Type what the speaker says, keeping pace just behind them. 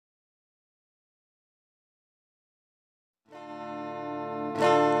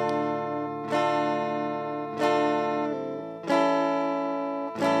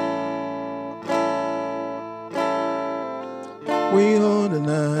the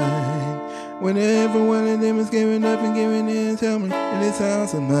line. Whenever one of them is giving up and giving in, tell me in this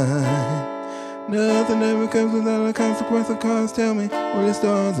house of mine. Nothing ever comes without a consequence of cause. Tell me where the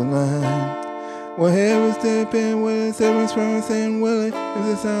stars align. Well, heaven step in with a severance from saying, will it? If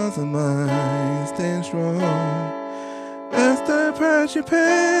this house of mine stand strong. That's the price you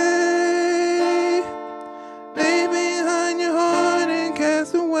pay. Leave behind your heart and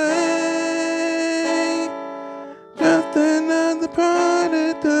cast away. Just another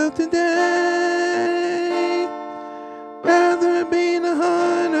product of today. Rather be the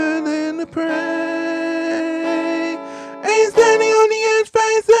hunter than the prey. Ain't standing on the edge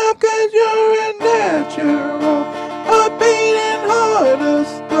face up cause you're a natural. A beating heart of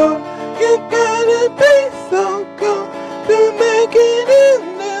stone. You gotta be so cool to make it in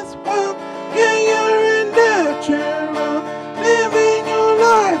this world. Yeah, you're a natural. Living your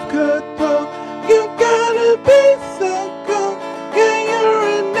life cutthroat. You gotta be so cool. Yeah, you're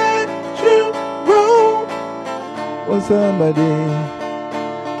a natural. Well, somebody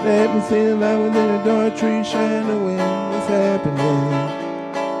let me see the light within the dark tree, shine the wind. What's happening?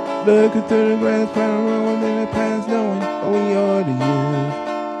 Looking through the grass, panorama within the past, knowing we are the youth.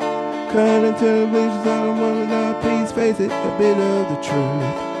 Cut into the bleachers on the one without peace. Face it, a bit of the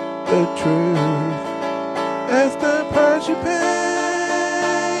truth. The truth. That's the price you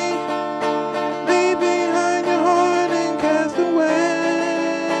pay. Leave behind your heart and cast away.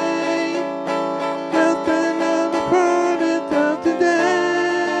 Just another product of today.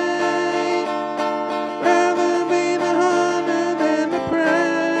 Rather be the hunter than the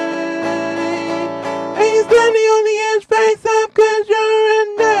prey. Ain't standing on the edge face up cause you're a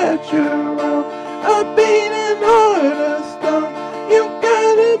natural. A beating heart of stone. You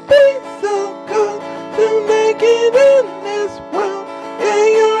gotta be so cool to make it in this world. Yeah,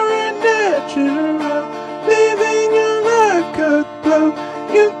 you're a natural. Living your life cutthroat.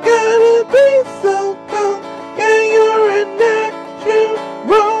 You gotta be so cool. Yeah, you're a natural.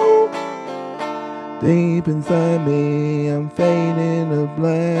 Deep inside me, I'm fading to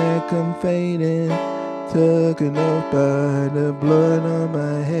black, I'm fading. Taken off by the blood on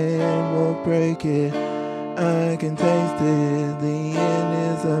my hand, won't break it. I can taste it, the end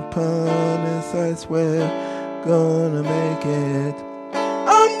is upon us, I swear. Gonna make it.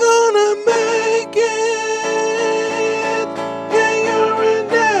 I'm gonna make it. Yeah, you're a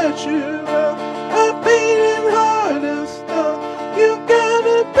natural. A beating heart of stone. You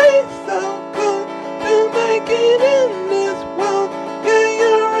gotta be so cool to make it in this world. Yeah,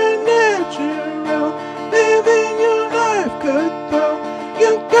 you're a natural. Living your life cutthroat.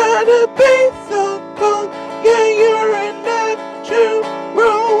 You gotta be